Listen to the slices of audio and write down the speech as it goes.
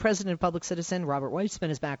President of Public Citizen Robert Weissman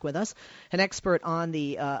is back with us, an expert on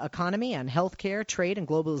the economy and healthcare, trade and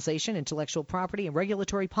globalization, intellectual property and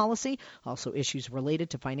regulatory policy, also issues related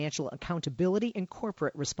to financial accountability and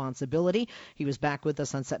corporate responsibility. He was back with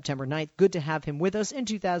us on September 9th. Good to have him with us in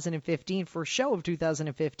 2015, first show of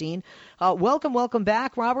 2015. Welcome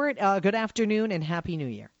back, Robert. Good afternoon and Happy New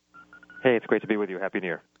Year. Hey, it's great to be with you. Happy New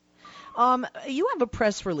Year. You have a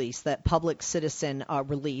press release that Public Citizen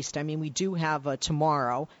released. I mean, we do have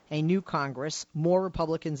tomorrow a new Congress, more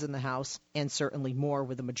Republicans in the House, and certainly more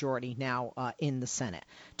with a majority now in the Senate.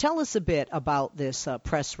 Tell us a bit about this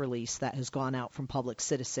press release that has gone out from Public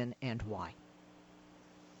Citizen and why.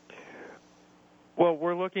 Well,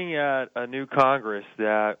 we're looking at a new Congress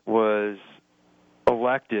that was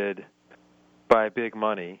elected by big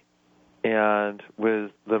money, and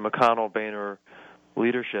with the McConnell-Boehner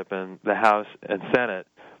leadership in the House and Senate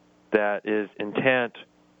that is intent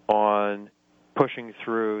on pushing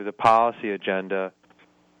through the policy agenda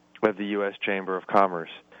of the U.S. Chamber of Commerce.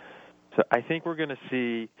 So I think we're going to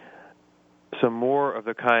see some more of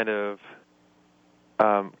the kind of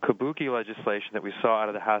kabuki legislation that we saw out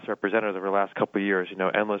of the House of Representatives over the last couple of years,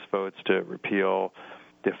 endless votes to repeal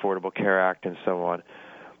the Affordable Care Act and so on.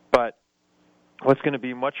 But what's going to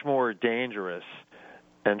be much more dangerous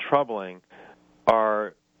and troubling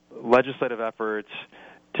are legislative efforts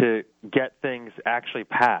to get things actually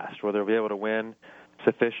passed, where they'll be able to win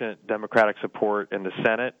sufficient Democratic support in the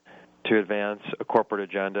Senate to advance a corporate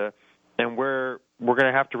agenda, and where we're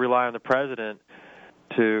going to have to rely on the president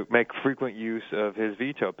to make frequent use of his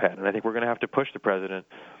veto pen. And I think we're going to have to push the president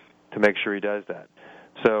to make sure he does that.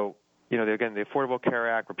 So, again, the Affordable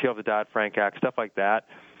Care Act, repeal of the Dodd-Frank Act, stuff like that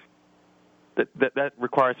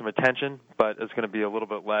requires some attention, but it's going to be a little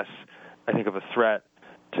bit less, I think, of a threat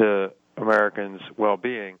to Americans'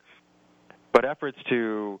 well-being. But efforts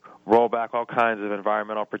to roll back all kinds of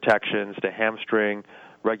environmental protections, to hamstring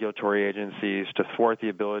regulatory agencies, to thwart the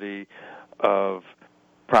ability of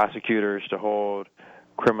prosecutors to hold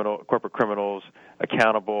corporate criminals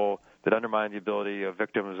accountable, that undermine the ability of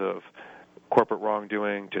victims of corporate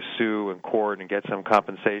wrongdoing to sue in court and get some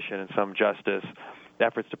compensation and some justice,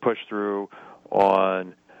 efforts to push through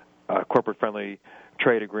on corporate-friendly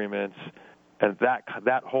trade agreements, and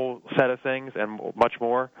that whole set of things and much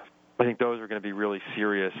more, I think those are going to be really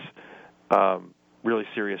serious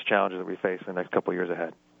challenges that we face in the next couple of years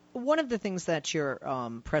ahead. One of the things that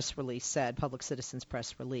your press release said, Public Citizen's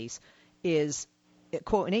press release, is,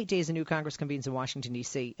 quote, in 8 days a new Congress convenes in Washington,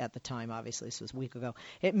 D.C. at the time, obviously, this was a week ago.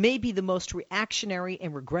 It may be the most reactionary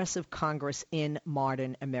and regressive Congress in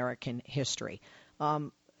modern American history.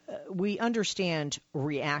 We understand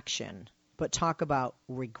reaction, but talk about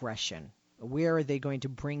regression. Where are they going to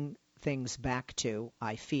bring things back to,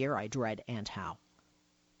 I fear, I dread, and how?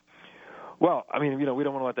 Well, I mean, we don't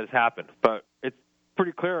want to let this happen, but it's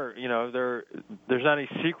pretty clear, there's not any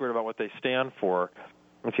secret about what they stand for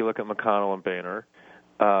if you look at McConnell and Boehner,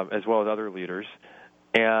 as well as other leaders,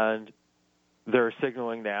 and they're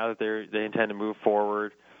signaling now that they intend to move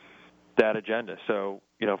forward that agenda. So,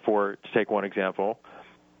 to take one example,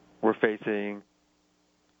 we're facing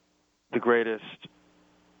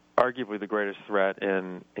arguably the greatest threat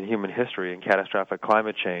in human history in catastrophic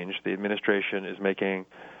climate change. The administration is making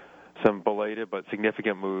some belated but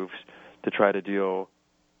significant moves to try to deal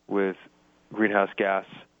with greenhouse gas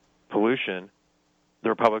pollution. The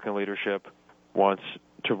Republican leadership wants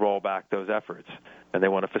to roll back those efforts, and they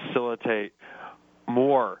want to facilitate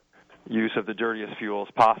more use of the dirtiest fuels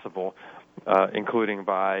possible, including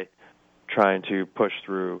by trying to push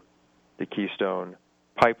through the Keystone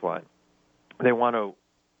pipeline. They want to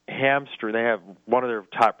hamster. They have one of their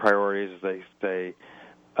top priorities is they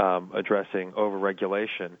addressing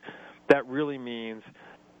overregulation. That really means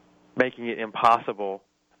making it impossible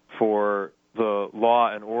for the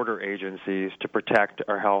law and order agencies to protect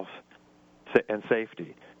our health and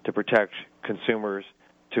safety, to protect consumers,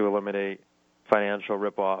 to eliminate financial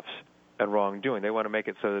ripoffs and wrongdoing. They want to make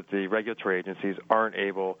it so that the regulatory agencies aren't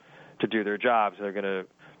able to do their jobs. They're going to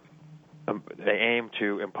they aim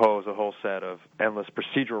to impose a whole set of endless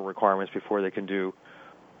procedural requirements before they can do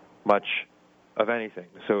much of anything.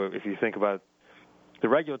 So if you think about the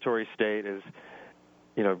regulatory state as,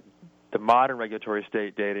 the modern regulatory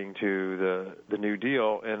state dating to the New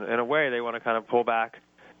Deal, in a way they want to kind of pull back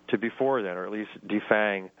to before then, or at least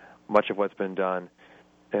defang much of what's been done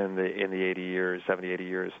in the 70, 80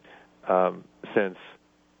 years since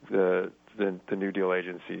the New Deal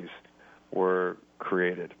agencies were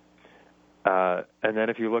created. And then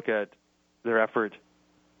if you look at their effort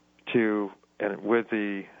to, and with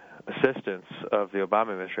the assistance of the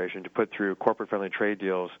Obama administration, to put through corporate-friendly trade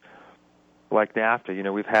deals like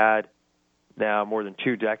NAFTA. We've had now more than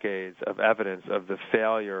 2 decades of evidence of the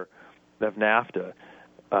failure of NAFTA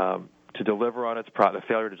to deliver on the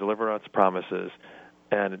failure to deliver on its promises,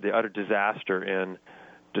 and the utter disaster in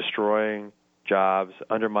destroying jobs,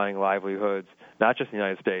 undermining livelihoods, not just in the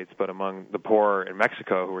United States, but among the poor in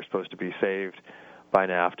Mexico who were supposed to be saved by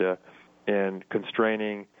NAFTA, and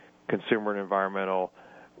constraining consumer and environmental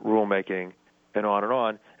rulemaking, and on and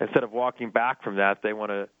on. Instead of walking back from that, they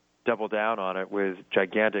want to double down on it with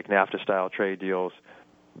gigantic NAFTA-style trade deals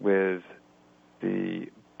with the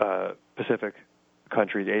Pacific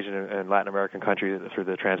countries, Asian and Latin American countries through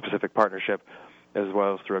the Trans-Pacific Partnership, as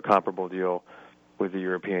well as through a comparable deal with the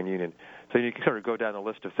European Union. So you can sort of go down the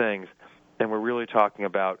list of things, and we're really talking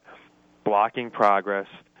about blocking progress,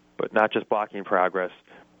 but not just blocking progress,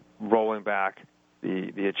 rolling back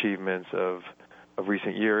the achievements of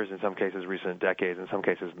recent years, in some cases recent decades, in some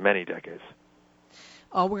cases many decades.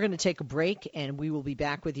 We're going to take a break, and we will be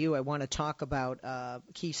back with you. I want to talk about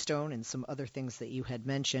Keystone and some other things that you had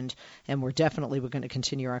mentioned, and we're going to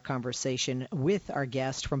continue our conversation with our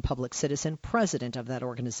guest from Public Citizen, president of that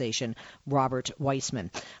organization, Robert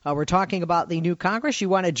Weissman. We're talking about the new Congress. You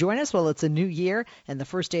want to join us? Well, it's a new year, and the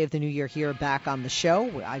first day of the new year here back on the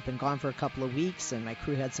show. I've been gone for a couple of weeks, and my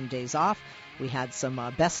crew had some days off. We had some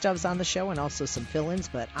best ofs on the show and also some fill-ins,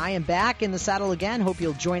 but I am back in the saddle again. Hope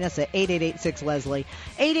you'll join us at 888-6-LESLIE,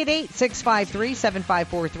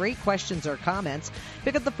 888-653-7543. Questions or comments,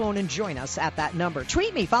 pick up the phone and join us at that number.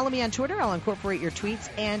 Tweet me. Follow me on Twitter. I'll incorporate your tweets,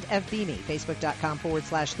 and FB me,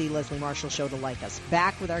 Facebook.com/The Leslie Marshall Show to like us.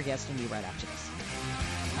 Back with our guest and you right after this.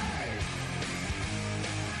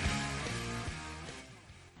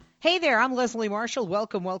 Hey there, I'm Leslie Marshall.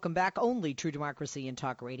 Welcome back. Only True Democracy and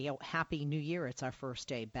Talk Radio. Happy New Year. It's our first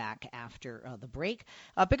day back after the break.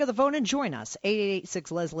 Pick up the phone and join us.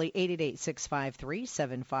 888-6-LESLIE,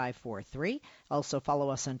 888-653-7543. Also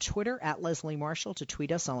follow us on Twitter at Leslie Marshall to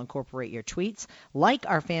tweet us. I'll incorporate your tweets. Like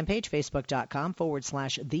our fan page,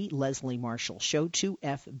 Facebook.com/The Leslie Marshall Show to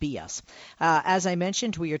FB us. As I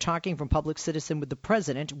mentioned, we are talking from Public Citizen with the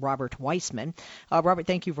president, Robert Weissman. Robert,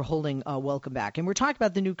 thank you for holding welcome back. And we're talking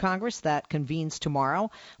about the new Congress that convenes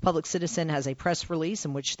tomorrow. Public Citizen has a press release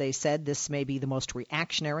in which they said this may be the most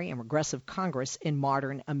reactionary and regressive Congress in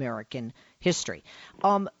modern American history.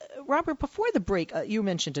 Robert, before the break, you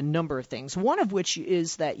mentioned a number of things, one of which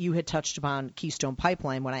is that you had touched upon Keystone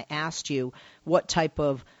Pipeline when I asked you what type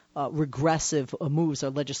of regressive moves or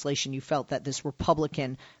legislation you felt that this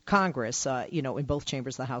Republican Congress, in both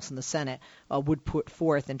chambers, the House and the Senate, would put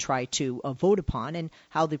forth and try to vote upon, and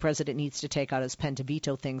how the president needs to take out his pen to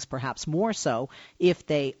veto things, perhaps more so if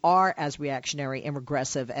they are as reactionary and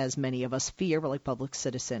regressive as many of us fear, like Public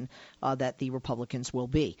Citizen, that the Republicans will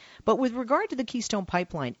be. But with regard to the Keystone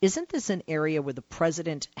Pipeline, isn't this an area where the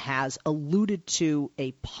president has alluded to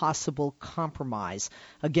a possible compromise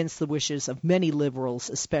against the wishes of many liberals,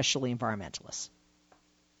 especially environmentalists?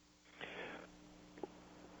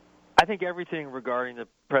 I think everything regarding the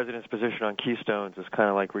president's position on Keystones is kind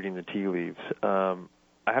of like reading the tea leaves. I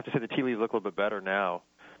have to say the tea leaves look a little bit better now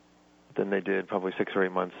than they did probably 6 or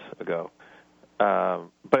 8 months ago.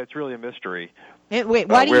 But it's really a mystery. Wait,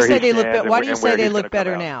 why do you say they look better? Why do you say they look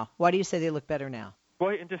better now? Why do you say they look better now?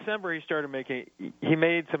 Well, in December he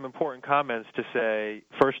made some important comments to say,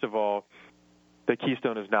 first of all, that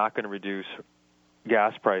Keystone is not going to reduce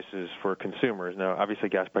gas prices for consumers. Now, obviously,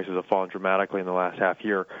 gas prices have fallen dramatically in the last half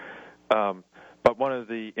year. But one of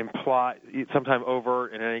the sometime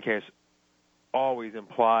overt, in any case, always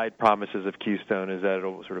implied promises of Keystone is that it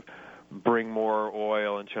will sort of bring more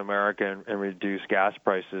oil into America and reduce gas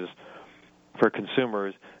prices for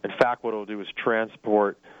consumers. In fact, what it will do is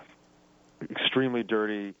transport extremely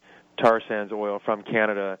dirty tar sands oil from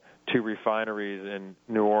Canada to refineries in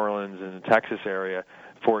New Orleans and the Texas area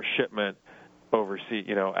for shipment overseas,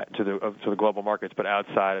 to the global markets, but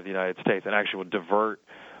outside of the United States, and actually will divert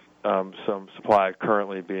some supply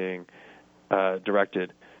currently being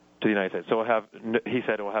directed to the United States. So he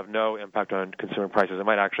said it will have no impact on consumer prices. It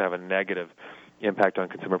might actually have a negative impact on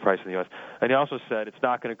consumer prices in the U.S. And he also said it's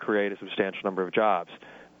not going to create a substantial number of jobs.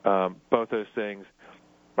 Both those things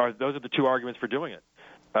those are the two arguments for doing it.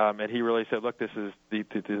 And he really said, look, this is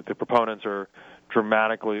the proponents are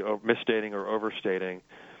dramatically misstating or overstating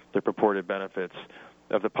the purported benefits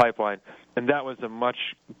of the pipeline. And that was a much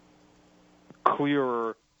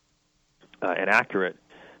clearer and accurate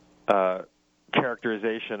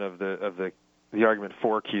characterization of the argument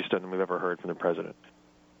for Keystone than we've ever heard from the president.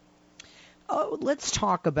 Let's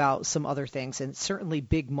talk about some other things, and certainly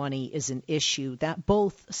big money is an issue that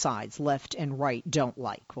both sides, left and right, don't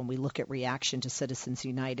like. When we look at reaction to Citizens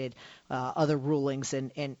United, other rulings,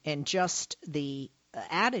 and just the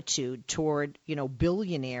attitude toward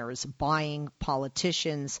billionaires buying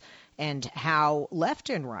politicians, and how left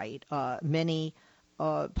and right many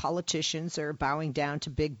politicians are bowing down to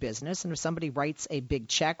big business, and if somebody writes a big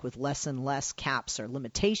check with less and less caps or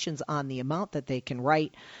limitations on the amount that they can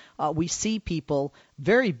write, we see people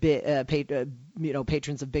very big,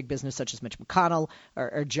 patrons of big business such as Mitch McConnell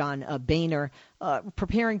or John Boehner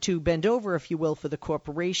preparing to bend over, if you will, for the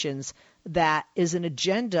corporations. That is an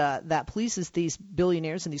agenda that pleases these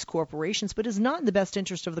billionaires and these corporations, but is not in the best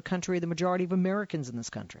interest of the country, the majority of Americans in this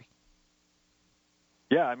country.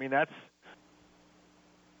 Yeah, I mean, that's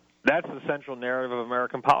the central narrative of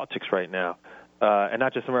American politics right now, and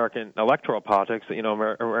not just American electoral politics.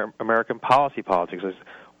 American policy politics is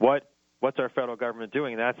what's our federal government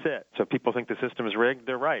doing? That's it. So people think the system is rigged.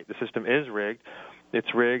 They're right. The system is rigged.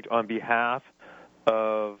 It's rigged on behalf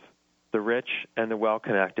of the rich and the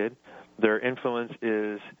well-connected. Their influence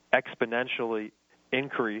is exponentially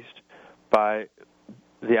increased by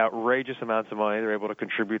the outrageous amounts of money they're able to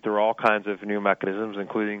contribute through all kinds of new mechanisms,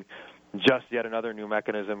 including just yet another new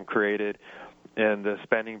mechanism created in the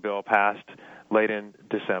spending bill passed late in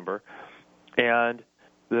December. And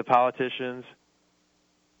the politicians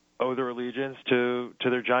owe their allegiance to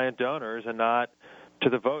their giant donors and not to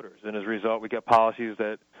the voters. And as a result, we get policies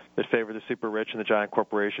that favor the super rich and the giant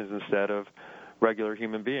corporations instead of regular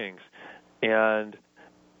human beings. And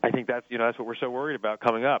I think that's what we're so worried about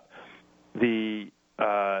coming up. The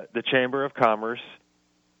Chamber of Commerce,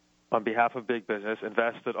 on behalf of big business,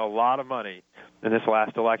 invested a lot of money in this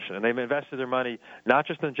last election. And they've invested their money not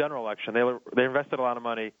just in the general election. They invested a lot of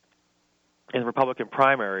money in Republican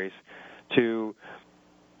primaries to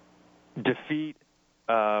defeat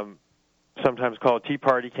sometimes called Tea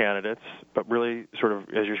Party candidates, but really sort of,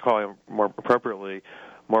 as you're calling them more appropriately,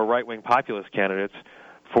 more right-wing populist candidates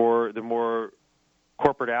for the more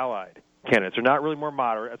corporate allied candidates. They're not really more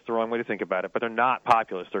moderate. That's the wrong way to think about it, but they're not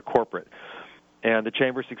populist. They're corporate. And the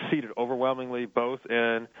chamber succeeded overwhelmingly both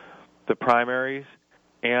in the primaries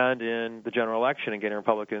and in the general election in getting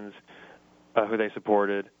Republicans who they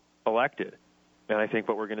supported elected. And I think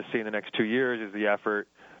what we're going to see in the next 2 years is the effort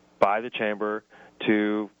by the chamber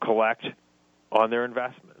to collect on their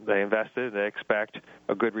investment. They invested, they expect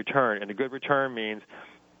a good return. And a good return means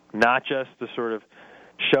not just the sort of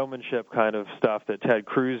showmanship kind of stuff that Ted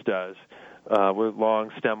Cruz does with long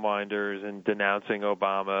stem winders and denouncing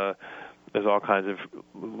Obama. There's all kinds of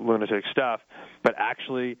lunatic stuff, but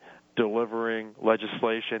actually delivering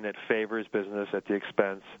legislation that favors business at the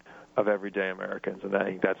expense of everyday Americans. And I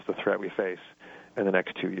think that's the threat we face in the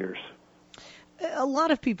next 2 years. A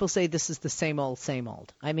lot of people say this is the same old, same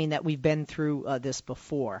old. I mean, that we've been through this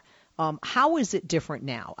before. How is it different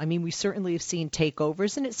now? I mean, we certainly have seen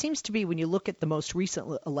takeovers, and it seems to be when you look at the most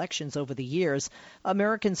recent elections over the years,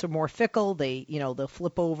 Americans are more fickle. They'll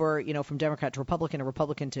flip over, from Democrat to Republican or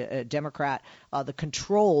Republican to Democrat. The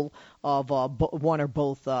control of one or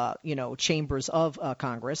both, chambers of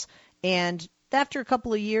Congress, and after a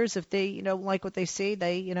couple of years, if they, like what they say,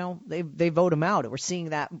 they vote them out. We're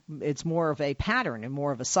seeing that it's more of a pattern and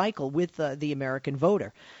more of a cycle with the American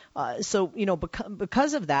voter. So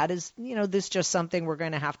because of that, is this just something we're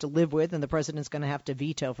going to have to live with, and the president's going to have to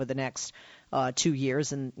veto for the next 2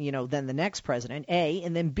 years, and then the next president. A,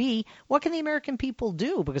 and then B, what can the American people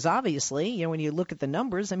do? Because obviously, when you look at the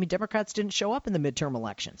numbers, I mean, Democrats didn't show up in the midterm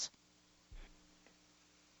elections.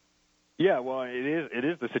 Yeah, well, it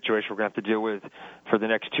is the situation we're going to have to deal with for the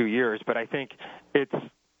next 2 years. But I think it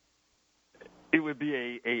would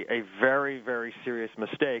be a very, very serious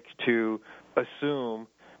mistake to assume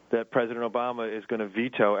that President Obama is going to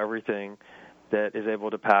veto everything that is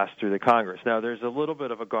able to pass through the Congress. Now, there's a little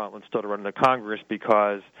bit of a gauntlet still to run in the Congress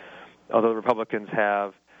because although the Republicans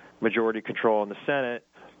have majority control in the Senate,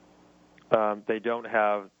 they don't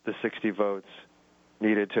have the 60 votes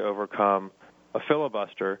needed to overcome a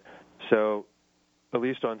filibuster. So, at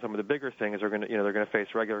least on some of the bigger things, they're going to face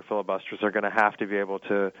regular filibusters. They're going to have to be able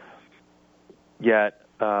to get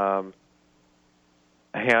half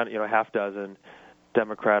dozen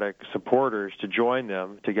Democratic supporters to join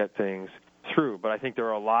them to get things through. But I think there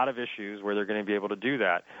are a lot of issues where they're going to be able to do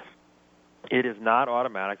that. It is not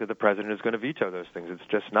automatic that the president is going to veto those things. It's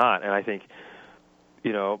just not. And I think,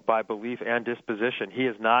 by belief and disposition, he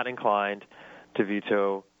is not inclined to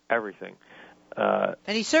veto everything. And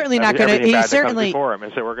he's certainly not going to. He's certainly before him,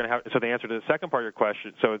 and so we're going to have. So the answer to the second part of your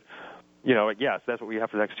question. So, yes, that's what we have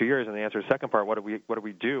for the next 2 years. And the answer to the second part: what do we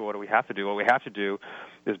do? What do we have to do? What we have to do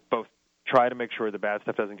is both try to make sure the bad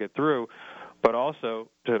stuff doesn't get through, but also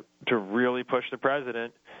to really push the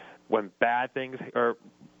president when bad things are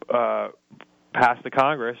passed the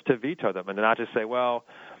Congress to veto them, and to not just say, well,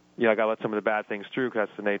 I got to let some of the bad things through because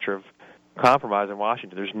that's the nature of compromise in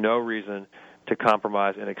Washington. There's no reason to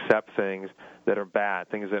compromise and accept things that are bad,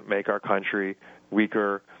 things that make our country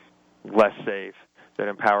weaker, less safe, that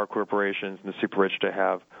empower corporations and the super rich to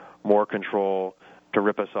have more control, to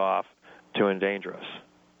rip us off, to endanger us.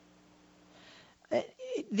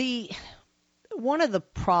 One of the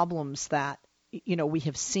problems that we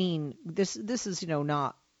have seen, this is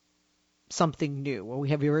not something new, where we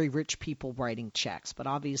have very rich people writing checks, but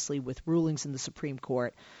obviously with rulings in the Supreme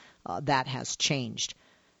Court, that has changed.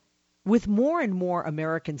 With more and more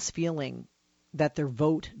Americans feeling that their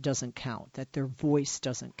vote doesn't count, that their voice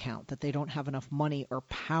doesn't count, that they don't have enough money or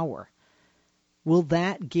power, will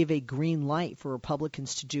that give a green light for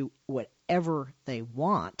Republicans to do whatever they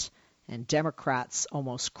want, and Democrats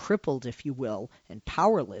almost crippled, if you will, and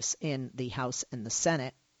powerless in the House and the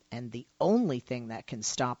Senate, and the only thing that can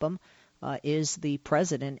stop them is the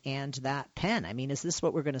president and that pen? I mean, is this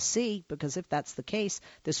what we're going to see? Because if that's the case,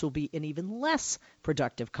 this will be an even less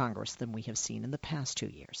productive Congress than we have seen in the past 2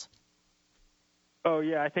 years. Oh,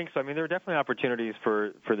 yeah, I think so. I mean, there are definitely opportunities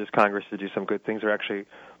for this Congress to do some good things.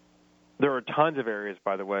 There are tons of areas,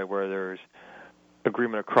 by the way, where there's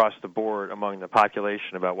agreement across the board among the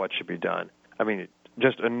population about what should be done. I mean,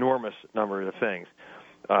 just enormous number of things.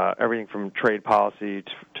 Everything from trade policy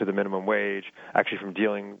to the minimum wage, actually from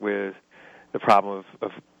dealing with the problem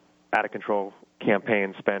of out-of-control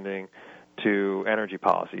campaign spending to energy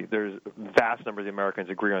policy. There's a vast number of the Americans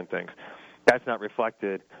agree on things. That's not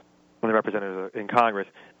reflected when the representatives are in Congress.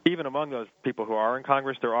 Even among those people who are in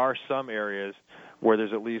Congress, there are some areas where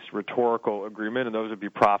there's at least rhetorical agreement, and those would be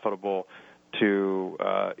profitable to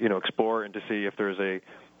explore and to see if there's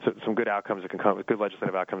some good outcomes that can come, good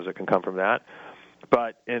legislative outcomes that can come from that.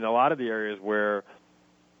 But in a lot of the areas where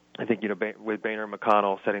I think with Boehner and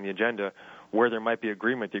McConnell setting the agenda, where there might be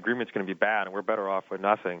agreement, the agreement's going to be bad, and we're better off with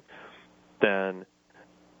nothing than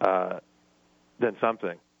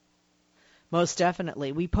something. Most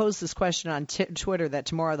definitely. We posed this question on Twitter that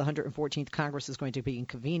tomorrow the 114th Congress is going to be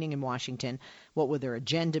convening in Washington. What would their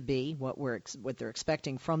agenda be? What they're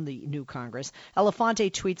expecting from the new Congress?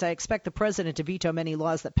 Elefante tweets, I expect the president to veto many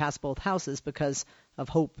laws that pass both houses because of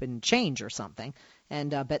hope and change or something.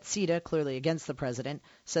 And Betsita, clearly against the president,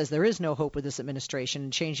 says there is no hope with this administration,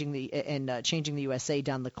 and changing the USA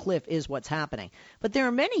down the cliff is what's happening. But there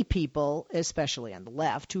are many people, especially on the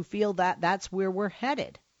left, who feel that that's where we're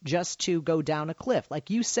headed, just to go down a cliff. Like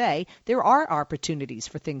you say, there are opportunities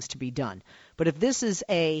for things to be done. But if this is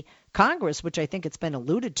a Congress, which I think it's been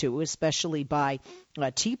alluded to, especially by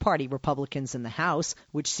Tea Party Republicans in the House,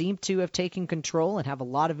 which seem to have taken control and have a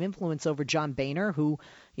lot of influence over John Boehner, who,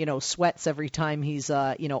 sweats every time he's,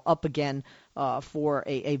 up again for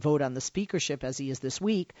a vote on the speakership, as he is this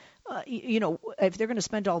week, if they're going to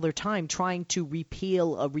spend all their time trying to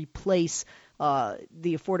replace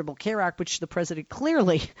the Affordable Care Act, which the president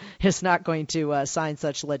clearly is not going to sign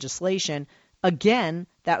such legislation, again,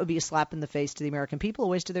 that would be a slap in the face to the American people, a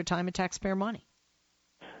waste of their time and taxpayer money.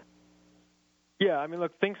 Yeah, I mean,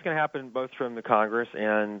 look, things can happen both from the Congress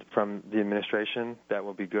and from the administration that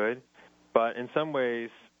will be good. But in some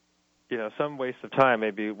ways, some waste of time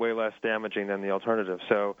may be way less damaging than the alternative.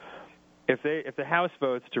 So if the House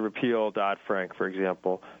votes to repeal Dodd-Frank, for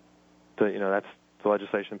example, that's the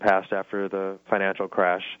legislation passed after the financial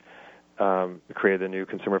crash, created the new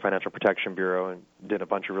Consumer Financial Protection Bureau and did a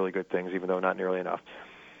bunch of really good things, even though not nearly enough.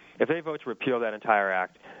 If they vote to repeal that entire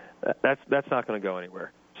act, that's not going to go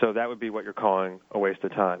anywhere. So that would be what you're calling a waste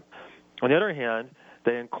of time. On the other hand,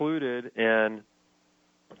 they included in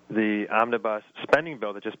the omnibus spending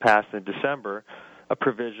bill that just passed in December a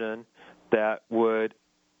provision that would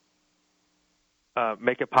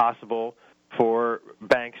make it possible for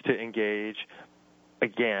banks to engage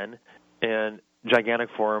again in gigantic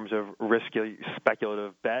forms of risky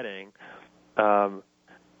speculative betting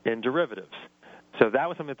in derivatives. So that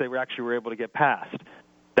was something that they were able to get passed.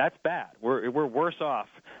 That's bad. We're worse off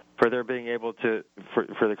for their being able to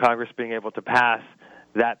for the Congress being able to pass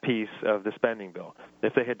that piece of the spending bill.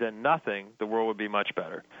 If they had done nothing, the world would be much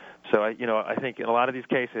better. So I think in a lot of these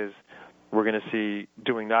cases, we're going to see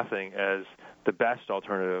doing nothing as the best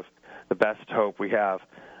alternative, the best hope we have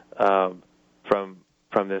from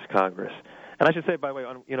this Congress. And I should say, by the way,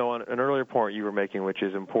 on an earlier point you were making, which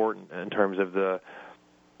is important in terms of the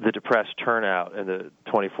depressed turnout in the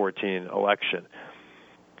 2014 election.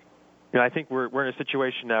 I think we're in a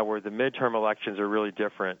situation now where the midterm elections are really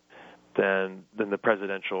different than the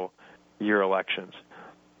presidential year elections.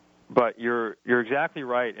 But you're exactly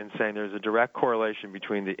right in saying there's a direct correlation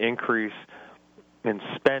between the increase in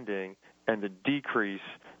spending and the decrease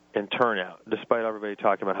in turnout, despite everybody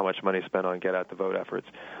talking about how much money is spent on get out the vote efforts.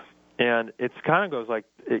 And it kind of goes like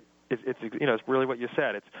it's really what you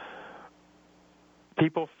said. It's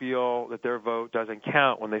people feel that their vote doesn't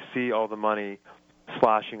count when they see all the money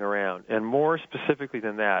sloshing around. And more specifically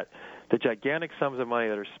than that, the gigantic sums of money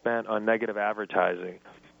that are spent on negative advertising,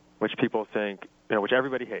 which people think, which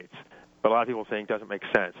everybody hates, but a lot of people think doesn't make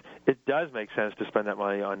sense. It does make sense to spend that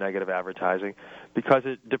money on negative advertising because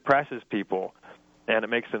it depresses people, and it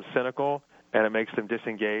makes them cynical, and it makes them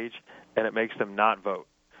disengage, and it makes them not vote.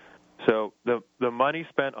 So the money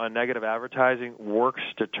spent on negative advertising works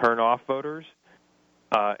to turn off voters,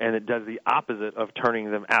 and it does the opposite of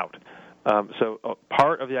turning them out. So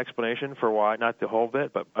part of the explanation for why, not the whole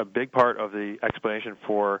bit, but a big part of the explanation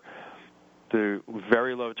for the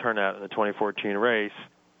very low turnout in the 2014 race,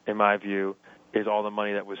 in my view, is all the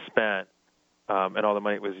money that was spent and all the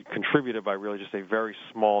money that was contributed by really just a very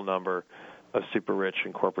small number of super rich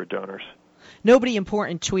and corporate donors. Nobody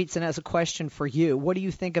Important tweets and has a question for you. What do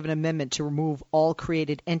you think of an amendment to remove all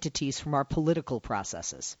created entities from our political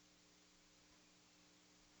processes?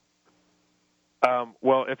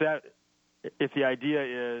 Well, if the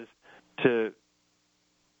idea is to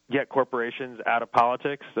get corporations out of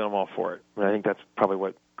politics, then I'm all for it. I think that's probably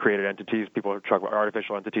what created entities. People talk about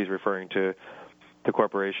artificial entities referring to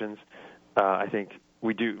corporations. I think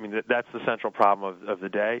we do. I mean, that's the central problem of the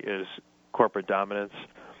day is corporate dominance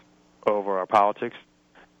over our politics.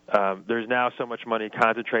 There's now so much money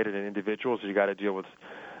concentrated in individuals that you got to deal with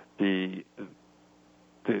the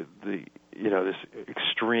this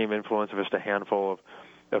extreme influence of just a handful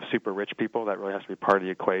of super rich people. That really has to be part of the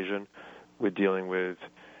equation with dealing with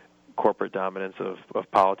corporate dominance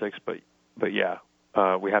of politics. But yeah,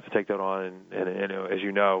 we have to take that on. And as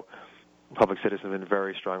you know, Public Citizen have been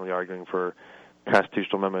very strongly arguing for a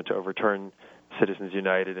constitutional amendment to overturn Citizens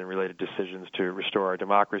United and related decisions to restore our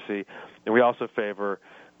democracy. And we also favor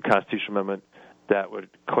a constitutional amendment that would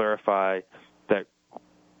clarify that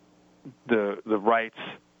the rights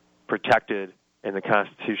protected in the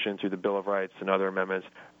Constitution through the Bill of Rights and other amendments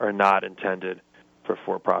are not intended for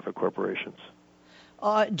for-profit corporations.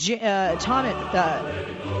 Jay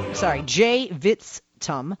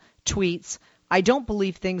Vitztum tweets, I don't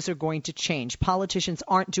believe things are going to change. Politicians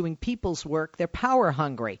aren't doing people's work. They're power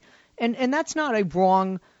hungry. And that's not a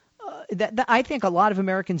wrong I think a lot of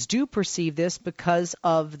Americans do perceive this because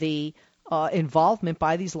of the involvement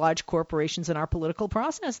by these large corporations in our political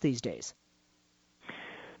process these days.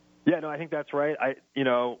 Yeah, no, I think that's right.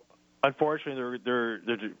 Unfortunately,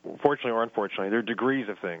 fortunately or unfortunately, there are degrees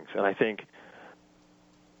of things, and I think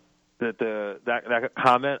that that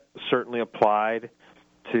comment certainly applied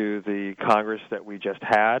to the Congress that we just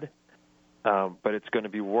had, but it's going to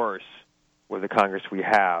be worse with the Congress we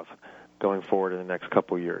have going forward in the next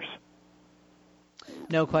couple of years.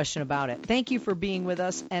 No question about it. Thank you for being with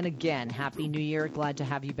us. And again, Happy New Year. Glad to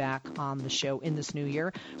have you back on the show in this new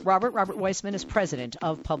year. Robert Weissman is president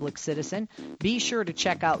of Public Citizen. Be sure to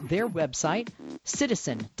check out their website,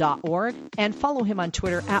 citizen.org, and follow him on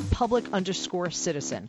Twitter at @public_citizen.